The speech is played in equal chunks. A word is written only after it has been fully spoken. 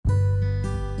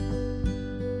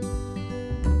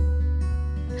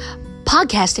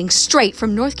Podcasting straight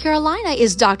from North Carolina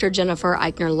is Dr. Jennifer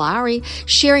Eichner Lowry,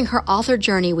 sharing her author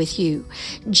journey with you.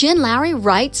 Jen Lowry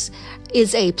Writes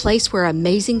is a place where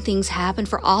amazing things happen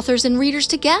for authors and readers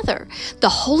together. The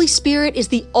Holy Spirit is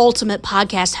the ultimate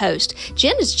podcast host.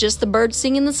 Jen is just the bird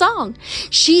singing the song.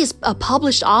 She is a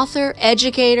published author,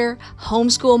 educator,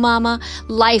 homeschool mama,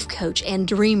 life coach, and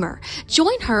dreamer.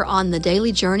 Join her on the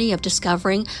daily journey of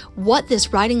discovering what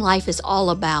this writing life is all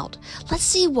about. Let's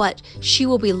see what she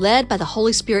will be led by the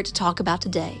Holy Spirit to talk about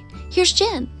today. Here's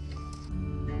Jen.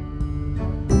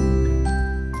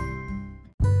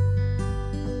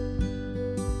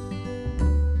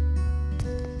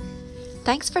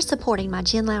 Thanks for supporting my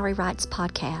Jen Lowry Writes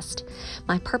podcast.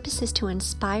 My purpose is to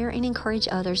inspire and encourage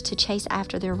others to chase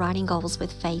after their writing goals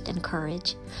with faith and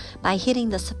courage. By hitting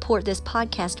the support this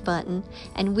podcast button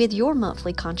and with your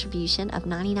monthly contribution of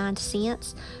 99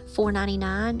 cents,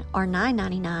 $4.99, or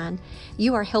 $9.99,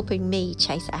 you are helping me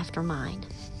chase after mine.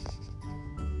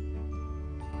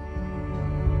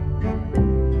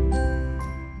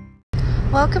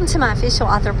 Welcome to my official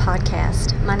author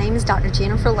podcast. My name is Dr.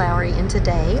 Jennifer Lowry, and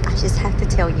today I just have to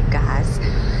tell you guys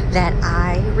that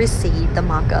I received the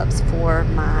mock-ups for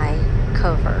my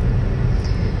cover.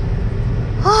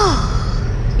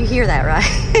 Oh, you hear that, right?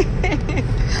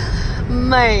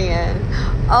 Man,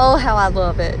 oh, how I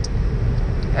love it.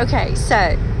 Okay,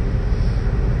 so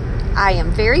I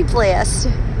am very blessed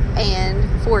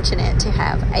and fortunate to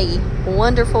have a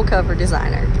wonderful cover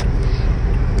designer.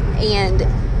 And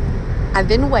I've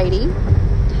been waiting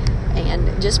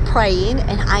and just praying,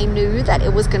 and I knew that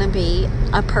it was going to be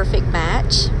a perfect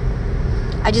match.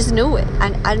 I just knew it.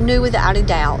 I knew without a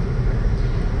doubt.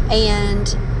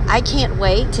 And I can't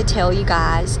wait to tell you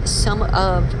guys some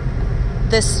of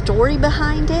the story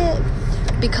behind it,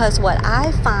 because what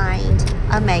I find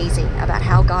amazing about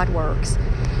how God works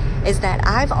is that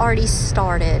I've already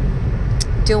started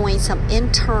doing some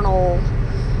internal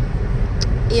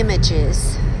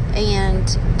images. And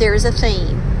there's a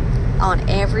theme on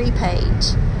every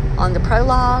page, on the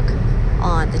prologue,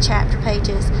 on the chapter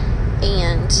pages,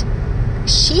 and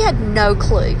she had no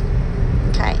clue,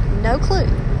 okay, no clue.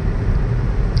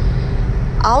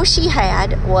 All she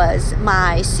had was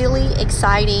my silly,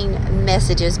 exciting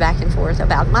messages back and forth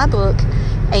about my book,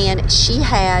 and she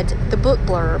had the book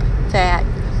blurb that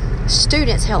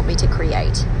students helped me to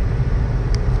create.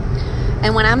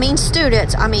 And when I mean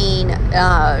students, I mean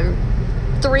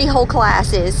 3 whole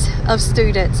classes of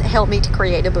students helped me to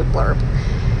create a book blurb.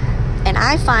 And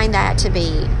I find that to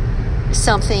be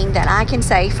something that I can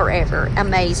say forever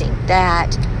amazing,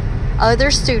 that other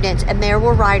students, and there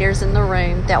were writers in the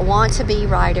room that want to be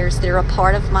writers, they're a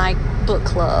part of my book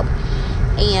club,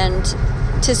 and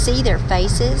to see their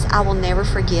faces, I will never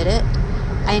forget it.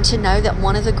 And to know that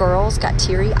one of the girls got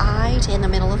teary-eyed in the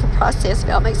middle of the process,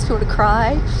 now it makes me want to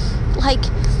cry. Like,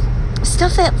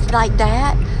 stuff like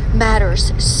that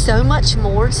matters so much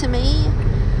more to me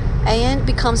and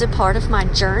becomes a part of my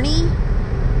journey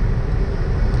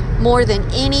more than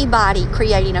anybody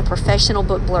creating a professional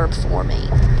book blurb for me.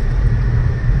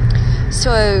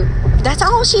 So that's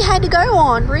all she had to go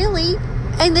on, really.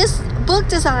 And this book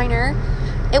designer,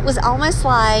 it was almost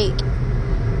like,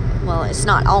 well, it's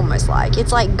not almost like,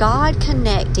 it's like God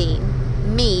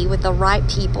connecting me with the right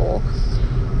people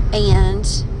and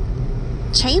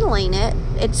channeling it.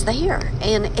 It's there,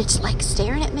 and it's like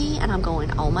staring at me, and I'm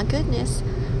going, oh my goodness.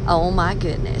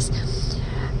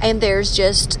 And there's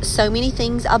just so many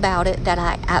things about it that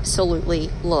I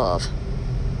absolutely love.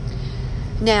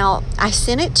 Now, I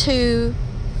sent it to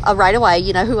right away.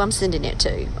 You know who I'm sending it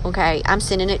to, okay? I'm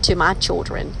sending it to my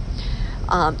children.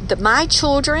 My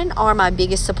children are my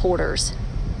biggest supporters.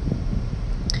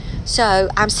 So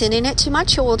I'm sending it to my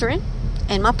children,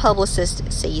 and my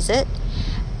publicist sees it.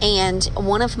 And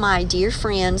one of my dear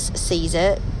friends sees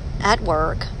it at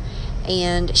work,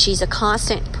 and she's a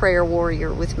constant prayer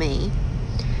warrior with me.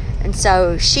 And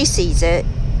so she sees it.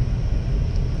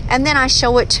 And then I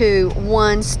show it to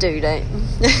one student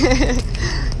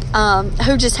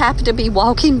who just happened to be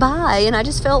walking by, and I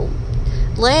just felt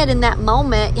led in that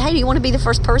moment, hey, do you want to be the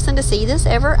first person to see this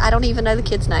ever? I don't even know the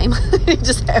kid's name. It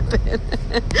just happened.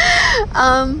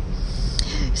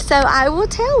 So I will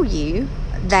tell you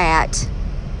that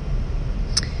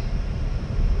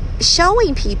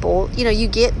showing people, you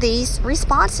get these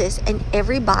responses, and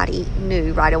everybody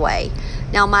knew right away.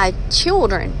 Now, my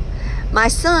children, my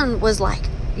son was like,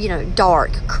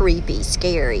 dark, creepy,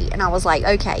 scary. And I was like,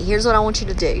 okay, here's what I want you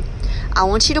to do. I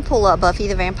want you to pull up Buffy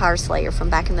the Vampire Slayer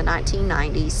from back in the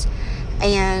 1990s.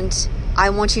 And I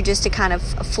want you just to kind of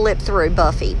flip through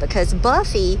Buffy, because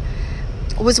Buffy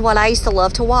was what I used to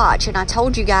love to watch. And I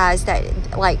told you guys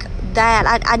that, like,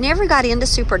 that, I never got into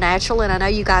Supernatural, and I know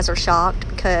you guys are shocked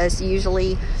because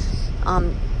usually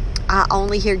I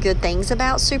only hear good things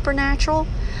about Supernatural.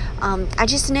 I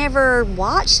just never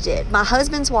watched it. My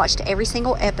husband's watched every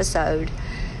single episode,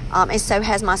 and so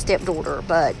has my stepdaughter,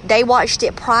 but they watched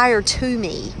it prior to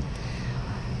me.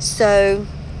 So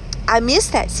I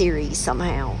missed that series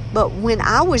somehow. But when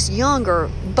I was younger,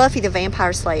 Buffy the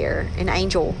Vampire Slayer and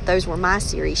Angel, those were my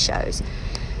series shows.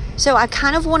 So I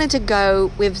kind of wanted to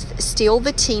go with still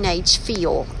the teenage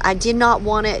feel. I did not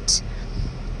want it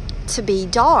to be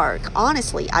dark.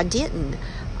 Honestly, I didn't.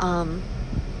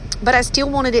 But I still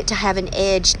wanted it to have an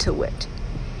edge to it.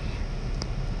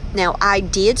 Now, I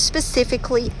did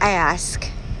specifically ask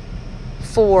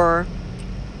for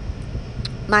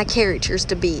my characters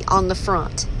to be on the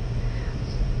front.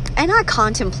 And I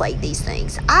contemplate these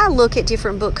things. I look at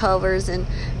different book covers and,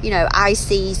 I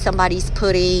see somebody's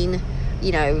putting,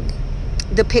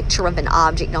 the picture of an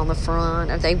object on the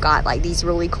front, or they've got like these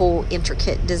really cool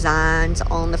intricate designs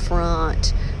on the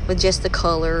front with just the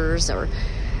colors, or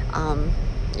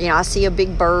I see a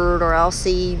big bird, or I'll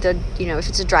see if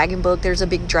it's a dragon book, there's a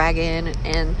big dragon,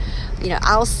 and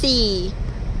I'll see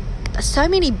so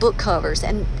many book covers.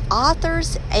 And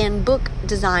authors and book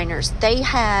designers, they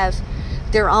have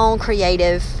their own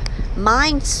creative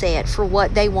mindset for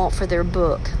what they want for their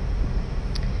book.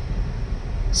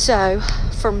 So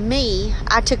for me,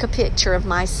 I took a picture of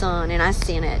my son and I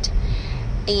sent it.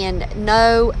 And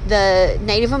no, the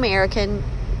Native American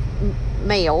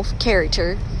male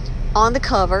character on the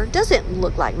cover doesn't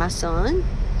look like my son.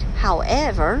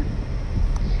 However,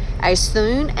 as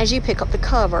soon as you pick up the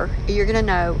cover, you're going to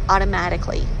know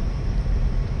automatically,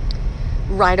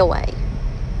 right away,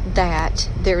 that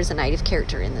there is a Native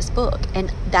character in this book.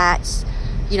 And that's,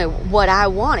 what I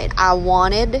wanted. I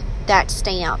wanted that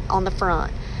stamp on the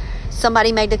front.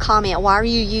 Somebody made the comment, why are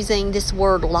you using this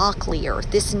word Locklear?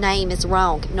 This name is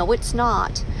wrong. No, it's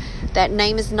not. That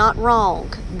name is not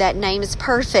wrong. That name is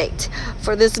perfect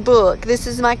for this book. This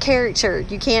is my character.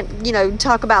 You can't,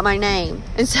 talk about my name.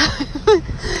 And so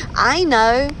I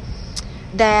know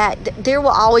that there will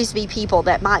always be people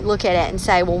that might look at it and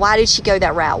say, well, why did she go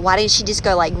that route? Why didn't she just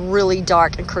go like really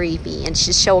dark and creepy and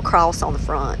just show a cross on the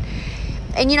front?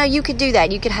 And, you could do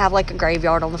that. You could have like a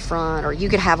graveyard on the front, or you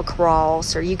could have a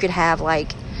cross, or you could have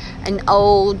like an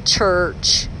old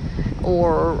church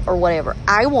or whatever.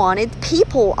 I wanted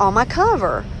people on my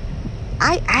cover.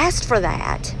 I asked for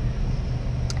that.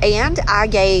 And I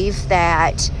gave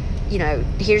that,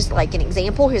 here's like an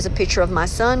example. Here's a picture of my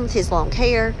son with his long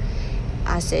hair.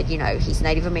 I said, he's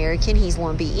Native American. He's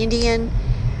Lumbee Indian.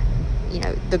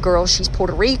 The girl, she's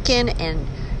Puerto Rican, and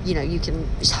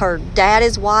her dad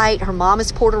is white, her mom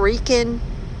is Puerto Rican,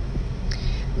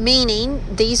 meaning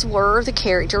these were the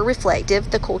character reflective,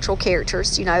 the cultural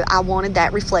characters. I wanted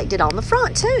that reflected on the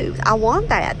front too. I want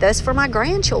that. That's for my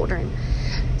grandchildren.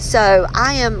 So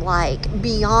I am like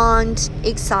beyond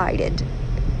excited,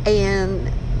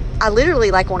 and I literally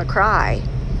like want to cry.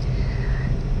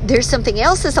 There's something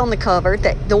else that's on the cover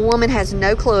that the woman has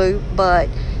no clue, but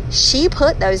she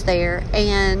put those there,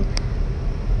 and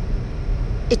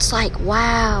it's like,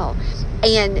 wow.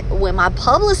 And when my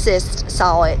publicist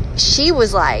saw it, she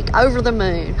was like over the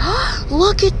moon.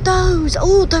 Look at those.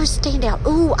 Oh, those stand out.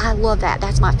 Oh, I love that.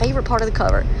 That's my favorite part of the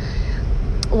cover.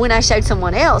 When I showed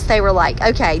someone else, they were like,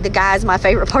 okay, the guy's my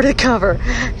favorite part of the cover.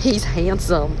 He's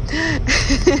handsome.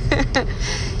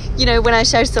 When I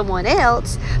showed someone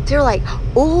else, they're like,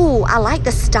 oh, I like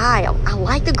the style. I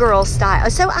like the girl style.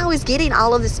 So I was getting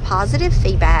all of this positive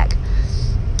feedback.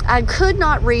 I could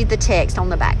not read the text on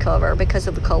the back cover because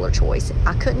of the color choice.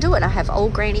 I couldn't do it. I have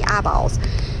old granny eyeballs.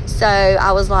 So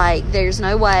I was like, there's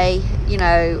no way,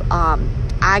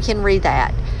 I can read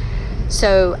that.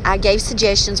 So I gave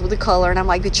suggestions with the color, and I'm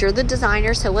like, but you're the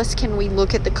designer, so can we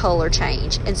look at the color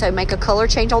change? And so make a color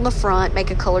change on the front,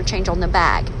 make a color change on the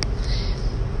back.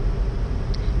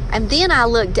 And then I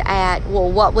looked at,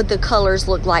 well, what would the colors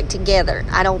look like together?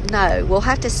 I don't know. We'll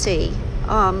have to see.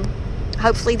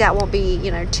 Hopefully that won't be,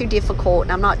 too difficult.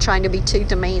 And I'm not trying to be too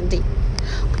demanding,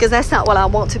 because that's not what I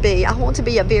want to be. I want to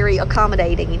be a very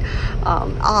accommodating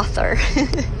author.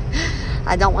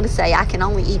 I don't want to say I can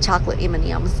only eat chocolate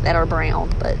M&Ms that are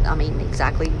brown, but I mean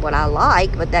exactly what I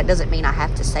like. But that doesn't mean I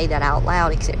have to say that out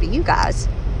loud, except to you guys.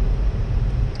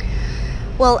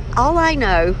 Well, all I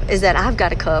know is that I've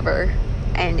got a cover,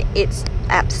 and it's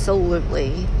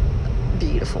absolutely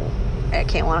beautiful. I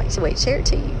can't wait to share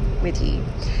it with you.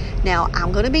 Now,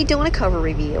 I'm going to be doing a cover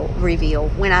reveal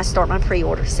when I start my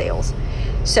pre-order sales.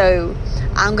 So,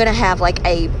 I'm going to have like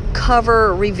a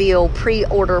cover reveal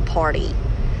pre-order party.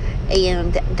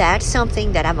 And that's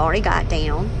something that I've already got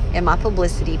down in my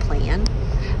publicity plan.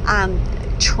 I'm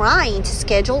trying to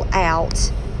schedule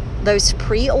out those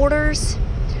pre-orders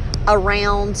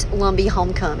around Lumbee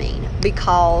Homecoming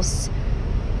because,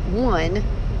 one,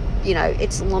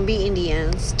 it's Lumbee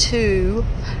Indians. Two,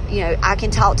 I can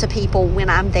talk to people when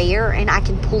I'm there, and I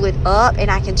can pull it up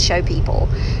and I can show people.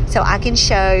 So I can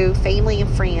show family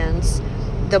and friends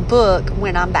the book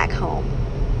when I'm back home.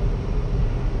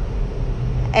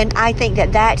 And I think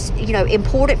that that's,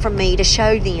 important for me to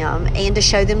show them, and to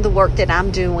show them the work that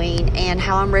I'm doing and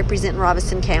how I'm representing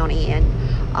Robeson County and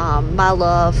my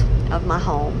love of my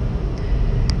home.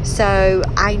 So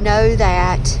I know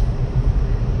that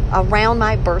around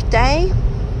my birthday,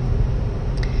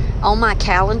 on my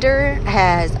calendar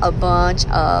has a bunch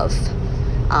of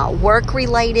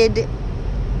work-related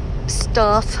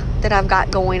stuff that I've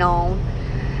got going on.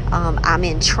 I'm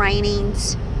in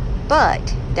trainings,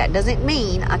 but that doesn't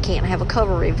mean I can't have a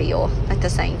cover reveal at the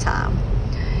same time.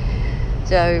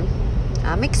 So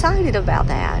I'm excited about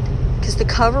that because the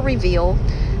cover reveal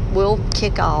will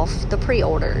kick off the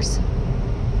pre-orders.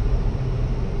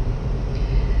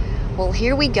 Well,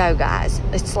 here we go, guys.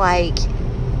 It's like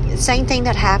the same thing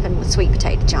that happened with Sweet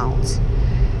Potato Jones.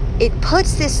 It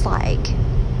puts this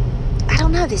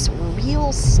this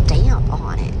real stamp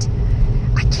on it.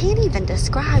 I can't even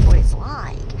describe what it's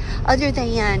like, other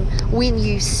than when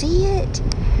you see it,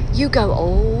 you go,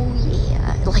 oh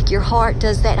yeah. Like your heart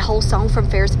does that whole song from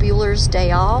Ferris Bueller's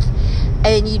Day Off,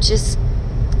 and you just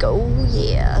go, oh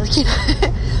yeah.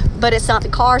 But it's not the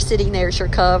car sitting there, it's your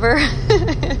cover.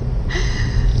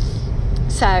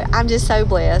 So I'm just so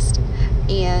blessed,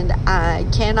 and I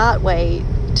cannot wait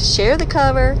to share the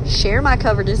cover, share my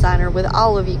cover designer with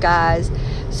all of you guys,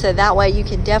 so that way you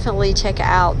can definitely check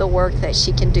out the work that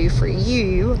she can do for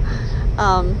you.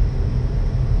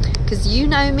 Because you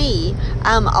know me,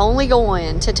 I'm only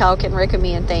going to talk and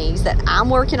recommend things that I'm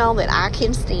working on, that I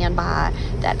can stand by,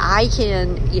 that I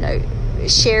can,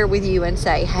 share with you and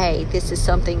say, hey, this is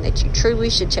something that you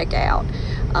truly should check out.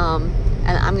 And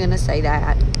I'm going to say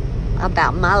that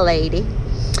about my lady,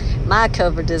 my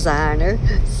cover designer.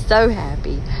 So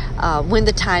happy when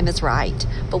the time is right.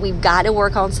 But we've got to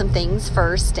work on some things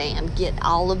first and get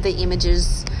all of the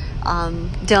images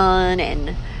done,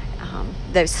 and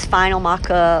those final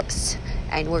mock-ups,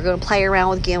 and we're going to play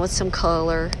around again with some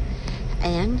color,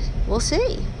 and we'll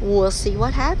see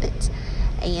what happens,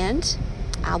 and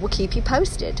I will keep you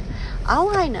posted.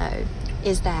 All I know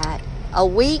is that a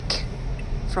week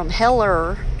from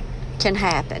heller can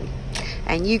happen,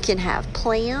 and you can have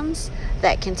plans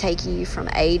that can take you from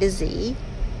A to Z.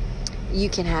 You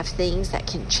can have things that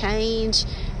can change,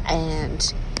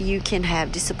 and you can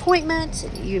have disappointments,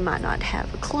 and you might not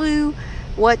have a clue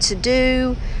what to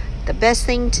do. The best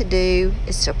thing to do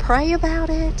is to pray about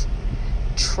it,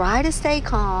 try to stay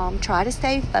calm, try to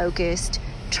stay focused,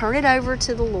 turn it over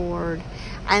to the Lord,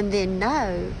 and then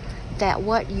know that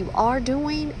what you are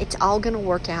doing, it's all going to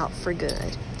work out for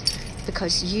good,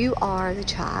 because you are the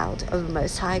child of the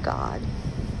Most High God.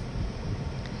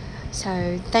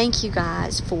 So thank you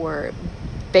guys for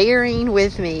bearing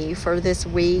with me for this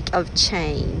week of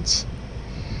change,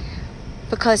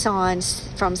 because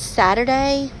from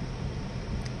Saturday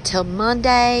till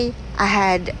Monday, I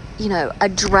had, a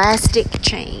drastic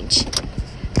change.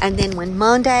 And then when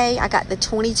Monday, I got the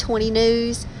 2020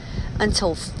 news,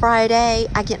 until Friday,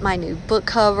 I get my new book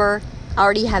cover. I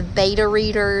already have beta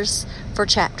readers for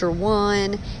chapter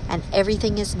 1, and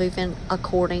everything is moving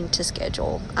according to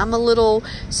schedule. I'm a little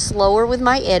slower with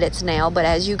my edits now, but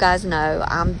as you guys know,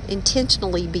 I'm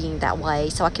intentionally being that way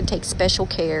so I can take special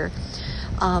care.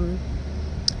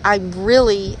 I'm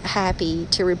really happy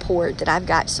to report that I've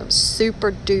got some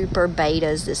super duper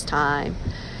betas this time.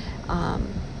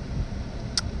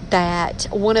 That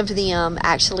one of them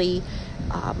actually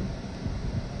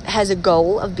has a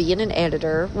goal of being an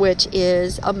editor, which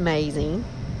is amazing.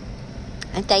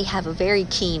 And they have a very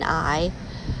keen eye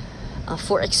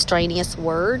for extraneous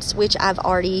words, which I've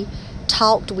already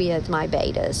talked with my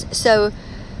betas. So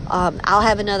I'll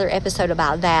have another episode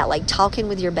about that, like talking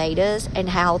with your betas and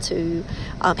how to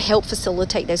help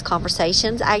facilitate those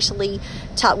conversations. I actually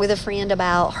talked with a friend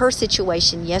about her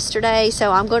situation yesterday,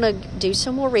 so I'm going to do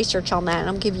some more research on that, and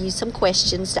I'm going to give you some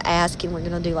questions to ask, and we're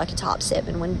going to do like a top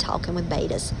 7 when talking with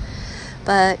betas.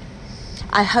 But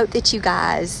I hope that you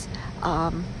guys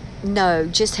know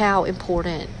just how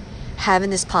important having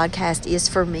this podcast is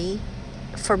for me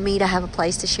to have a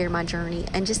place to share my journey,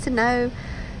 and just to know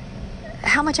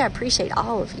how much I appreciate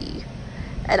all of you.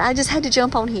 And I just had to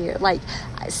jump on here, I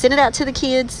send it out to the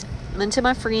kids and to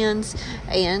my friends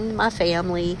and my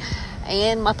family,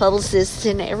 and my publicist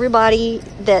and everybody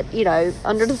that, you know,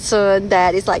 under the sun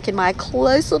that is like in my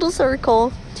close little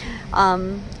circle.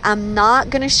 I'm not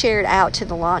going to share it out to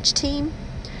the launch team.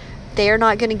 They're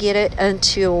not going to get it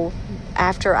until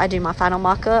after I do my final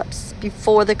mock-ups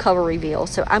before the cover reveal.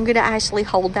 So I'm going to actually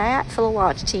hold that for the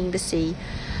launch team to see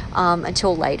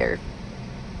until later.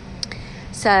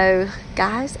 So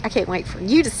guys, I can't wait for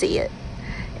you to see it.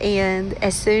 And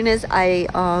as soon as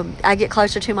I get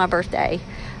closer to my birthday,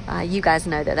 you guys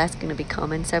know that that's going to be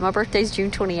coming. So my birthday is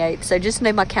June 28th. So just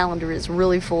know my calendar is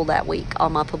really full that week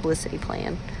on my publicity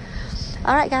plan.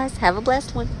 All right, guys, have a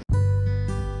blessed one.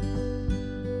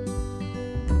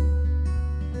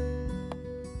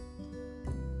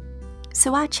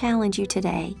 So I challenge you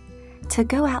today to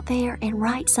go out there and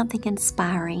write something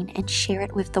inspiring and share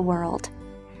it with the world.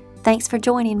 Thanks for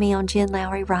joining me on Jen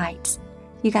Lowry Writes.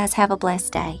 You guys have a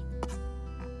blessed day.